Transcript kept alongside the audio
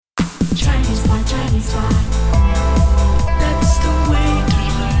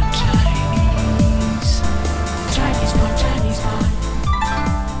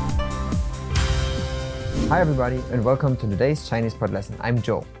Hi everybody and welcome to today's Chinese pod lesson. I'm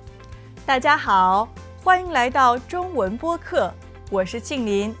Joe. 大家好，欢迎来到中文播客，我是庆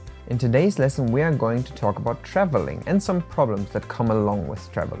林。In today's lesson, we are going to talk about traveling and some problems that come along with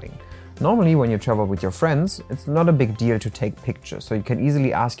traveling. Normally, when you travel with your friends, it's not a big deal to take pictures, so you can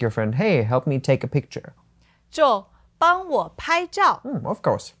easily ask your friend, hey, help me take a picture. Joe, 帮我拍照。Of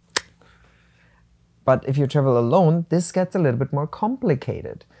course. But if you travel alone, this gets a little bit more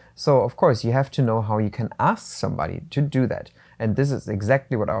complicated. So, of course, you have to know how you can ask somebody to do that. And this is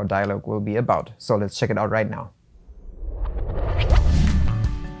exactly what our dialogue will be about. So let's check it out right now.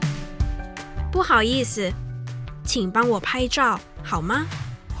 不好意思，请帮我拍照好吗？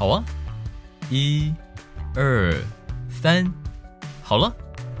好啊，1、2、3，好了。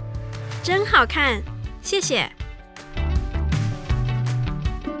真好看，谢谢。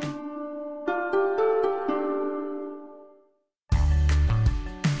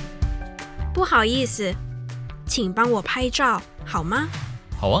不好意思，请帮我拍照好吗？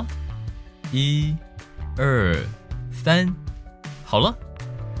好啊，1、2、3，好了。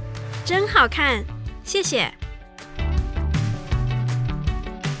真好看，谢谢。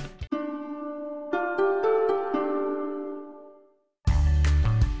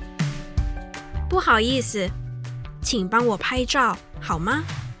不好意思，请帮我拍照好吗？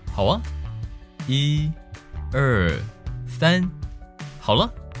好啊，1、2、3，好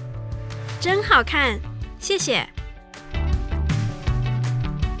了。真好看，谢谢。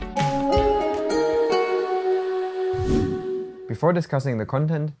Before discussing the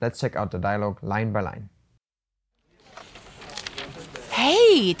content, let's check out the dialogue line by line.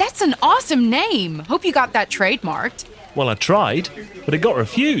 Hey, that's an awesome name. Hope you got that trademarked. Well, I tried, but it got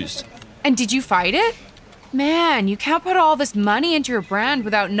refused. And did you fight it? Man, you can't put all this money into your brand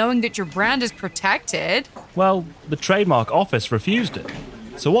without knowing that your brand is protected. Well, the trademark office refused it.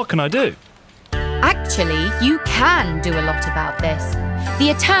 So what can I do? Actually, you can do a lot about this. The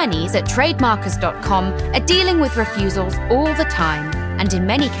attorneys at trademarkers.com are dealing with refusals all the time, and in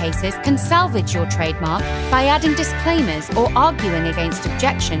many cases can salvage your trademark by adding disclaimers or arguing against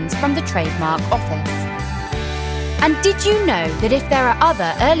objections from the trademark office. And did you know that if there are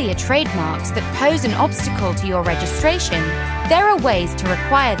other earlier trademarks that pose an obstacle to your registration, there are ways to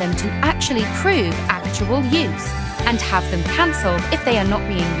require them to actually prove actual use and have them cancelled if they are not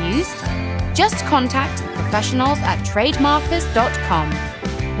being used? Just contact professionals at trademarkers.com.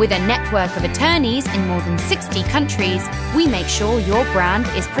 With a network of attorneys in more than 60 countries, we make sure your brand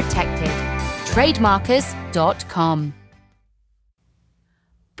is protected. Trademarkers.com.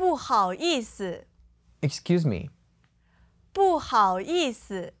 不好意思， Excuse me. 不好意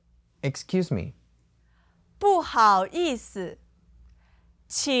思， Excuse me. 不好意思，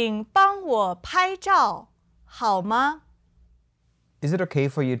请帮我拍照好吗？ Is it okay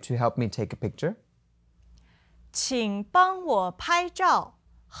for you to help me take a picture? 请帮我拍照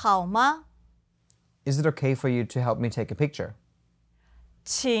好吗？ Is it okay for you to help me take a picture?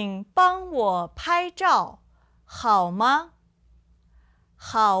 请帮我拍照好吗？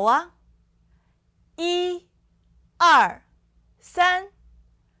好啊，1、2、3，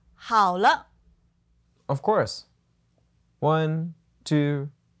好了。 Of course. 1, 2,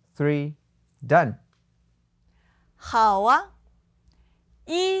 3, done. 好啊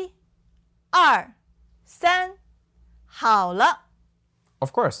，1、2、3，好了。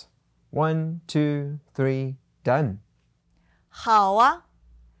 Of course. 1, 2, 3, done. 好啊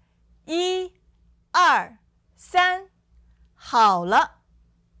，1、2、3，好了。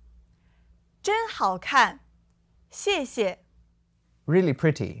真好看，谢谢。 Really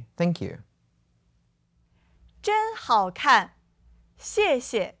pretty. Thank you. 真好看，谢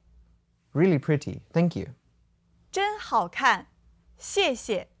谢。 Really pretty. Thank you. 真好看，谢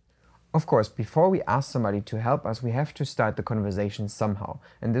谢。 Of course, before we ask somebody to help us, we have to start the conversation somehow.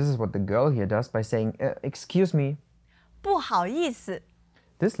 And this is what the girl here does by saying, excuse me. 不好意思，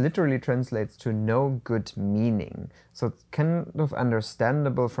 This literally translates to no good meaning. So it's kind of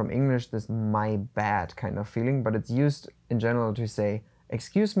understandable from English, this my bad kind of feeling, but it's used in general to say,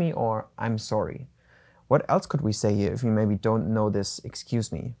 excuse me or I'm sorry. What else could we say here if you maybe don't know this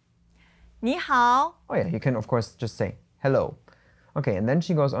excuse me? 你好， Oh yeah, you can of course just say hello. Okay, and then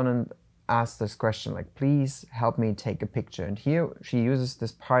she goes on and asks this question like, please help me take a picture. And here she uses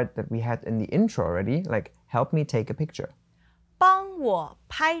this part that we had in the intro already, like help me take a picture. 帮我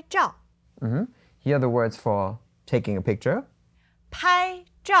拍照， Here are the words for taking a picture. 拍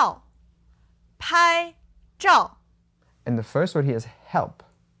照，拍照， And the first word here is help.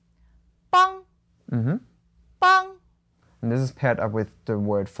 帮，帮， And this is paired up with the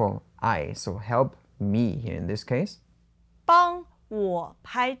word for I. So help me here in this case. 帮我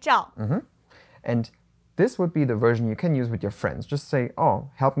拍照。 And This would be the version you can use with your friends. Just say, oh,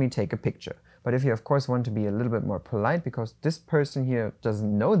 help me take a picture. But if you, of course, want to be a little bit more polite because this person here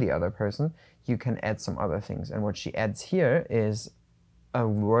doesn't know the other person, you can add some other things. And what she adds here is a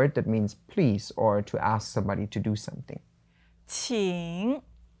word that means please or to ask somebody to do something. 请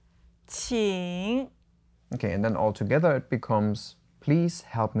Okay, and then all together it becomes please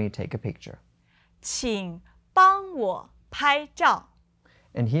help me take a picture. 请帮我拍照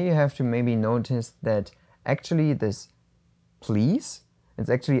And here you have to maybe notice that actually this please, it's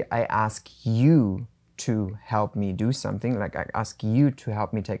actually I ask you to help me do something, like I ask you to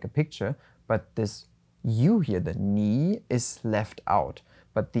help me take a picture, but this you here, the 你, is left out.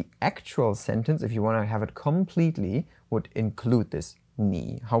 But the actual sentence, if you want to have it completely, would include this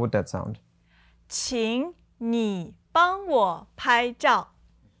你. How would that sound? 请你帮我拍照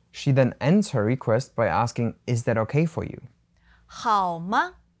She then ends her request by asking, is that okay for you? 好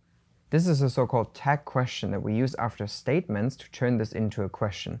吗 This is a so-called tag question that we use after statements to turn this into a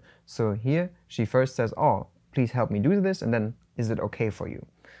question. So here she first says, oh, please help me do this, and then, is it okay for you?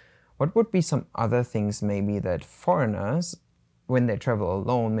 What would be some other things maybe that foreigners, when they travel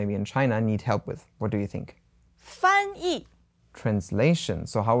alone, maybe in China, need help with? What do you think? 翻译 Translation.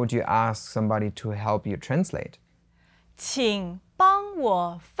 So how would you ask somebody to help you translate? 请帮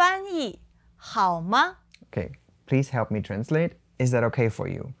我翻译好吗 Okay, please help me translate. Is that okay for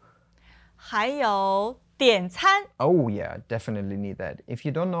you? 还有点餐 Oh yeah, definitely need that. If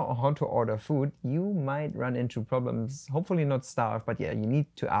you don't know how to order food, you might run into problems. Hopefully not starve, but yeah, you need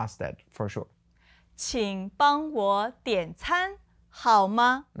to ask that for sure. 请帮我点餐好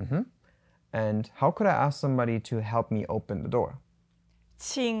吗 And how could I ask somebody to help me open the door?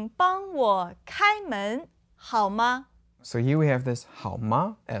 请帮我开门好吗 So here we have this 好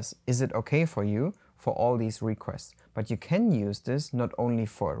吗 as is it okay for you for all these requests. But you can use this not only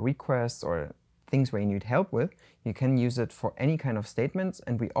for requests or things where you need help with, you can use it for any kind of statements,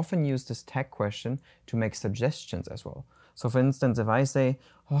 and we often use this tag question to make suggestions as well. So for instance, if I say,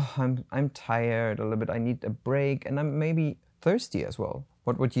 oh, I'm tired a little bit, I need a break, and I'm maybe thirsty as well,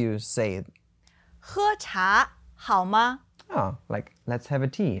 what would you say? 喝茶好吗 Like, let's have a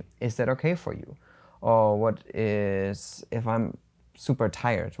tea. Is that okay for you? Or what is, if I'm super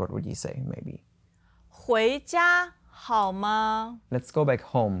tired, what would you say maybe? 回家好吗 Let's go back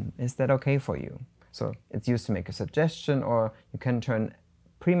home. Is that okay for you? So it's used to make a suggestion, or you can turn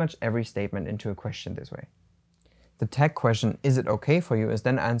pretty much every statement into a question this way. The tag question, is it okay for you, is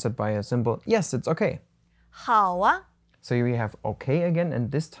then answered by a simple, yes, it's okay. 好啊 So here we have okay again,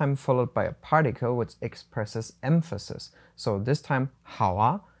 and this time followed by a particle which expresses emphasis. So this time, 好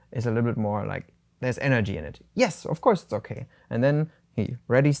啊 is a little bit more like there's energy in it. Yes, of course it's okay. And then he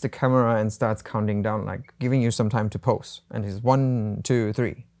readies the camera and starts counting down, like giving you some time to pose. And he's 1, 2,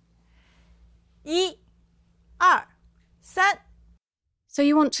 3. 1 2 3 So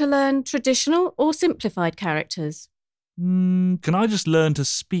you want to learn traditional or simplified characters? Can I just learn to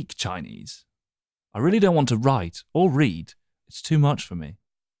speak Chinese? I really don't want to write or read. It's too much for me.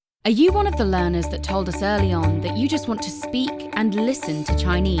 Are you one of the learners that told us early on that you just want to speak and listen to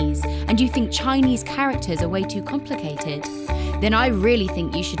Chinese, and you think Chinese characters are way too complicated? Then I really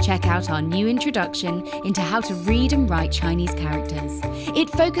think you should check out our new introduction into how to read and write Chinese characters. It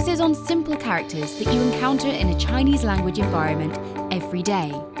focuses on simple characters that you encounter in a Chinese language environment every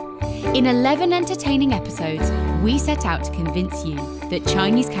day. In 11 entertaining episodes, we set out to convince you that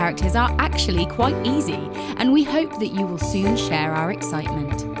Chinese characters are actually quite easy, and we hope that you will soon share our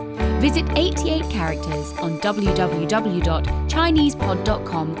excitement. Visit 88 characters on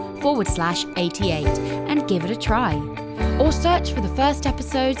www.chinesepod.com/88 and give it a try. Or search for the first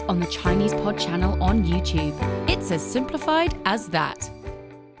episodes on the Chinese Pod channel on YouTube. It's as simplified as that.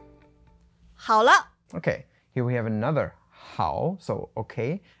 好了 Okay, here we have another 好, so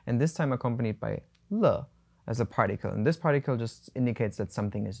okay, and this time accompanied by 了 as a particle. And this particle just indicates that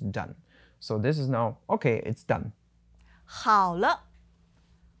something is done. So this is now, okay, it's done. 好了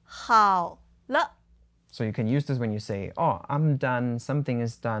好了 So you can use this when you say, oh, I'm done, something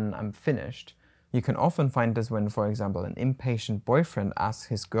is done, I'm finished. You can often find this when, for example, an impatient boyfriend asks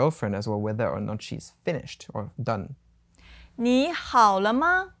his girlfriend as well whether or not she's finished or done. 你好了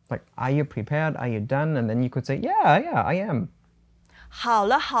吗 Like, are you prepared? Are you done? And then you could say, yeah, I am. 好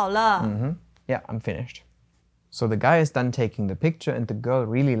了好了 Yeah, I'm finished. So the guy is done taking the picture, and the girl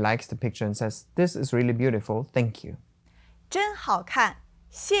really likes the picture and says, this is really beautiful, thank you. 真好看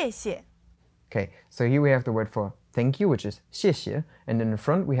谢谢 Okay, so here we have the word for thank you, which is 谢谢, and in the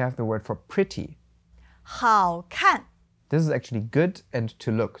front we have the word for pretty. 好看 This is actually good and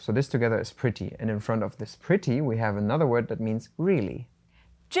to look, so this together is pretty. And in front of this pretty, we have another word that means really.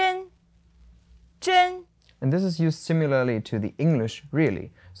 真真 And this is used similarly to the English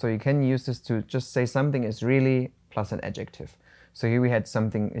really. So you can use this to just say something is really plus an adjective. So here we had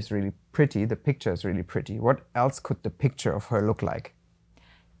something is really pretty, the picture is really pretty. What else could the picture of her look like?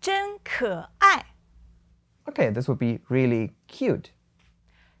 真可爱 Okay, this would be really cute.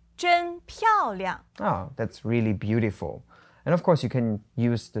 真漂亮 Oh, that's really beautiful. And of course, you can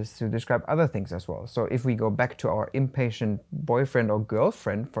use this to describe other things as well. So if we go back to our impatient boyfriend or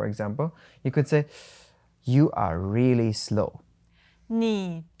girlfriend, for example, you could say, you are really slow.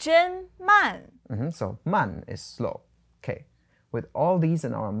 你真慢 So, man is slow. Okay, with all these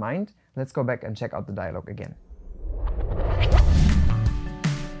in our mind, let's go back and check out the dialogue again.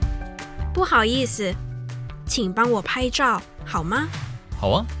 不好意思，请帮我拍照好吗？好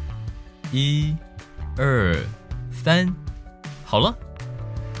啊，1、2、3，好了。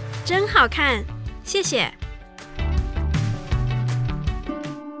真好看，谢谢。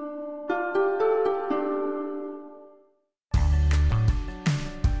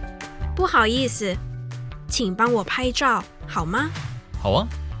不好意思，请帮我拍照好吗？好啊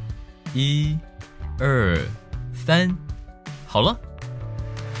，1、2、3，好了。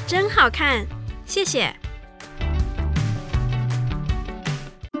真好看，谢谢。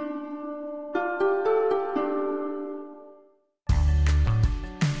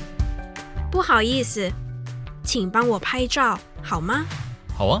不好意思，请帮我拍照好吗？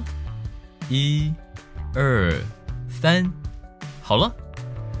好啊，1、2、3，好了。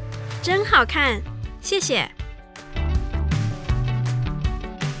真好看，谢谢。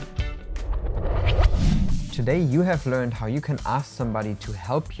Today you have learned how you can ask somebody to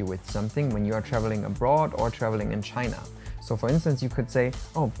help you with something when you are traveling abroad or traveling in China. So for instance, you could say,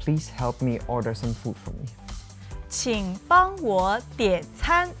 oh, please help me order some food for me. 请帮我点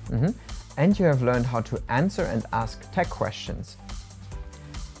餐 And you have learned how to answer and ask tech questions.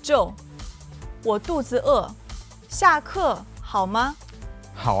 Joe 我肚子饿下课好吗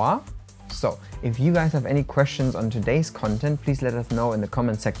好啊? So, if you guys have any questions on today's content, please let us know in the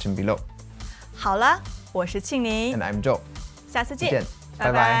comment section below. 好了我是庆宁 And I'm Joe. 下次见见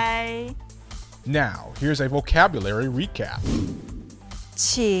拜拜 Now, here's a vocabulary recap.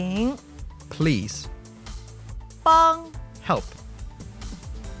 请 Please. 帮 Help.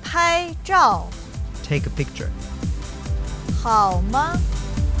 拍照 Take a picture. 好吗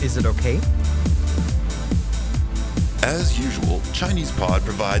Is it okay? As usual, ChinesePod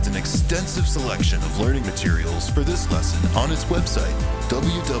provides an extensive selection of learning materials for this lesson on its website,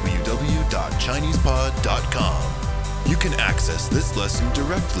 www.chinesepod.com. You can access this lesson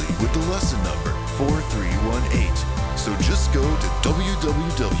directly with the lesson number 4318. So just go to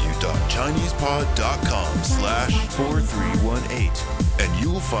www.chinesepod.com/4318 and you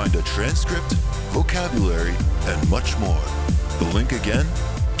will find a transcript, vocabulary, and much more. The link again,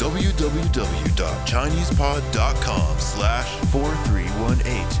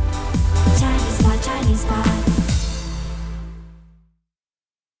 www.chinesepod.com/4318.